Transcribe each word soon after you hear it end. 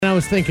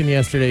was thinking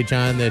yesterday,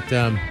 John, that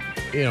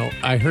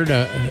I heard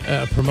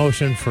a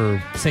promotion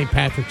for St.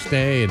 Patrick's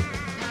Day and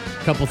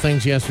a couple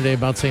things yesterday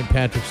about St.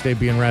 Patrick's Day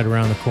being right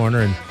around the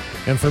corner,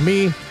 and for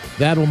me,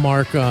 that'll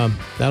mark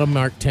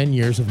 10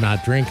 years of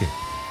not drinking,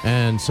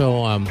 and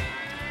so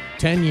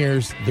 10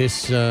 years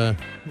this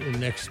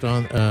next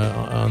on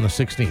the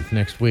 16th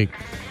next week,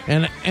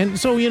 and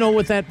so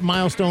with that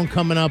milestone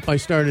coming up, I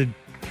started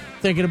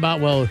thinking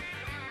about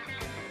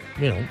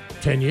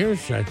 10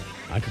 years.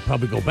 I could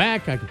probably go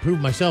back. I could prove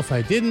myself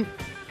I didn't.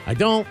 I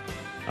don't.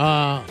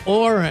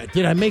 Or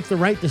did I make the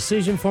right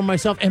decision for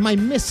myself? Am I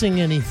missing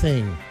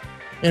anything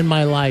in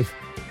my life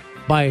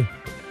by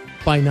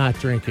not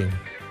drinking?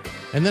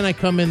 And then I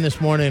come in this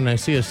morning and I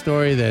see a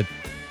story that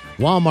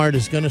Walmart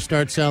is going to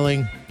start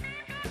selling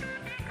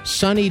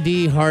Sunny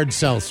D hard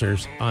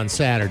seltzers on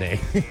Saturday.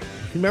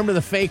 Remember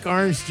the fake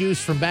orange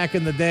juice from back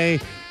in the day?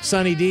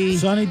 Sunny D?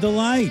 Sunny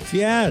Delight,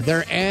 yes.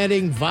 They're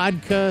adding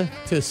vodka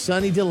to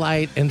Sunny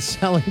Delight and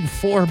selling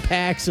 4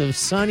 packs of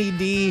Sunny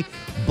D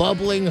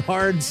bubbling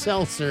hard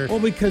seltzer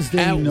because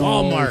they at know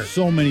Walmart.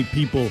 So many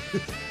people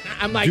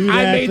I'm like,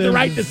 I made the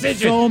right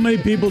decision. So many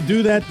people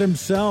do that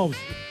themselves.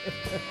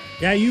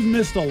 Yeah, you've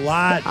missed a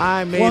lot.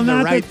 I made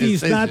the right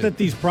decision. Not that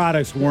these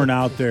products weren't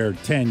out there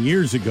 10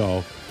 years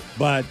ago,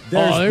 but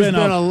there's been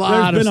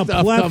a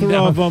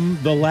plethora of them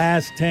the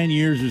last 10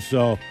 years or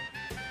so.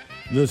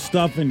 The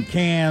stuff in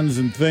cans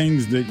and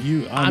things that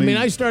I mean,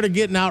 I started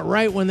getting out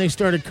right when they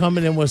started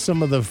coming in with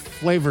some of the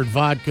flavored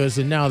vodkas,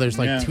 and now there's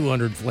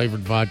 200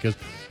 flavored vodkas.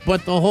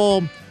 But the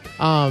whole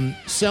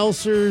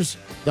seltzers,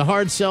 the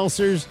hard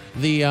seltzers,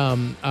 the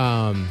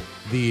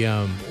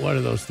what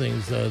are those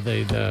things? Oh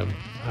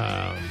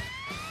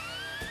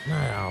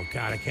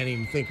God, I can't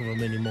even think of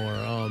them anymore.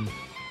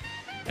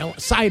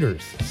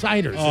 Ciders and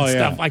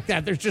stuff like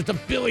that. There's just a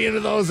billion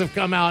of those have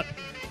come out.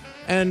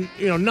 And,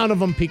 none of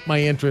them piqued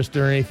my interest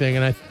or anything.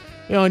 And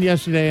and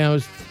yesterday I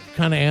was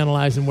kind of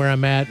analyzing where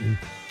I'm at and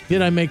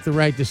did I make the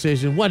right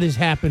decision? What has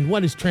happened?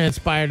 What has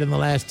transpired in the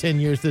last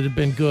 10 years that have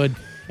been good?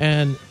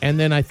 And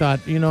then I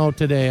thought,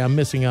 today I'm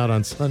missing out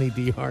on Sunny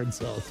D hard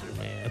seltzer,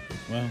 man.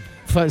 Well,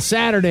 for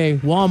Saturday,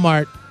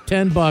 Walmart,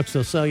 $10,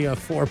 they'll sell you a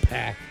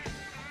 4-pack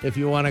if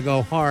you want to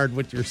go hard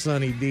with your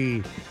Sunny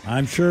D.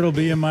 I'm sure it'll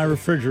be in my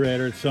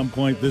refrigerator at some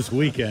point this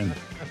weekend.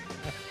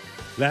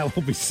 That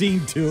will be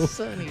seen to.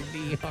 Sunny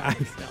D hard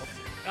seltzer.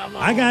 Come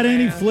on, I got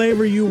any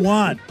flavor you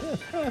want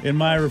in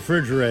my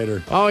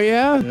refrigerator. Oh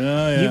yeah?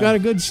 Yeah. You got a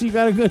good.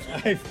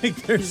 I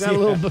think there's a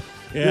little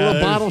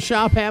bottle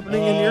shop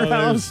happening in your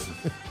house.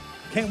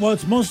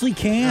 It's mostly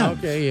cans.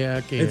 Okay,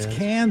 yeah, It's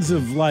cans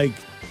of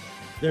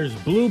there's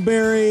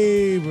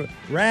blueberry,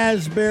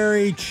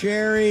 raspberry,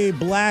 cherry,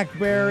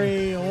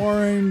 blackberry,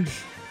 orange.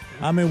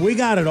 I mean, we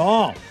got it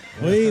all.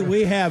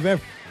 We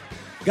have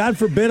God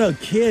forbid a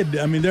kid.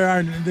 I mean,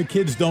 the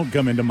kids don't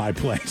come into my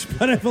place,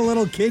 but if a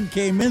little kid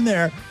came in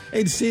there,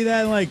 they'd see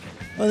that and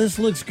oh, this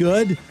looks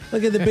good.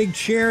 Look at the big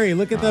cherry.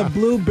 Look at the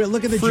blueberry.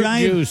 Look at the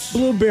giant juice.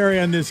 Blueberry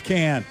on this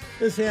can.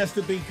 This has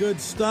to be good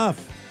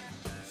stuff.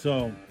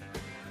 So,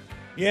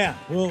 yeah.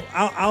 Well,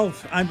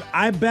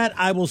 I bet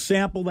I will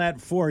sample that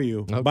for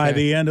you by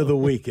the end of the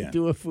weekend.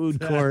 Do a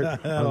food court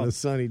on the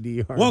Sunny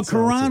D hard Well,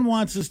 seltzer. Karan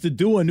wants us to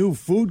do a new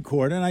food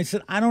court, and I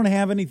said I don't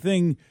have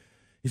anything.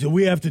 He said,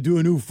 we have to do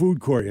a new food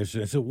court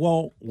yesterday. I said,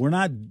 well, we're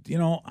not,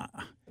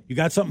 you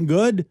got something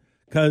good?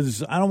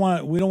 Because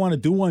we don't want to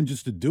do one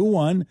just to do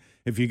one.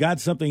 If you got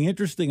something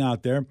interesting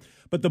out there.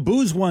 But the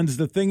booze ones,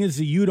 the thing is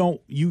that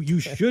you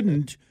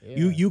shouldn't,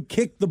 you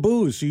kick the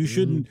booze. So you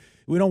shouldn't,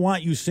 we don't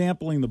want you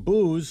sampling the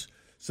booze.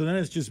 So then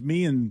it's just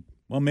me and,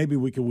 maybe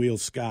we could wheel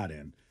Scott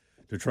in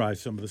to try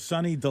some of the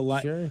Sunny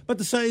Delight. Sure. But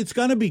it's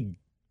going to be,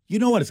 you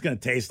know what it's going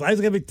to taste like.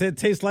 It's going to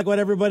taste like what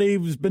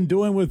everybody's been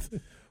doing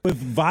with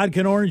vodka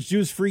and orange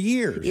juice for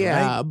years.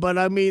 Yeah, right? but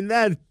I mean,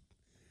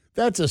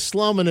 that's a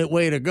slumming it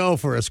way to go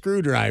for a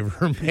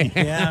screwdriver, man.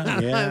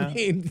 Yeah. I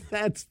mean,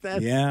 that's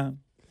yeah.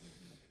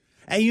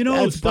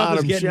 And stuff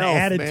is getting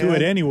added to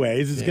it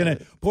anyways. It's going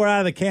to pour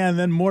out of the can, and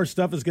then more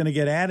stuff is going to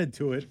get added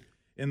to it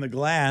in the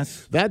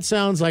glass. That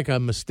sounds like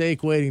a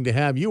mistake waiting to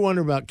happen. You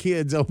wonder about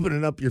kids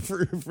opening up your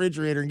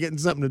refrigerator and getting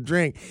something to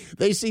drink.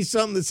 They see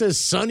something that says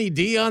Sunny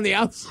D on the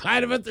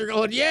outside of it. They're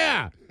going,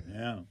 yeah,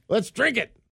 let's drink it.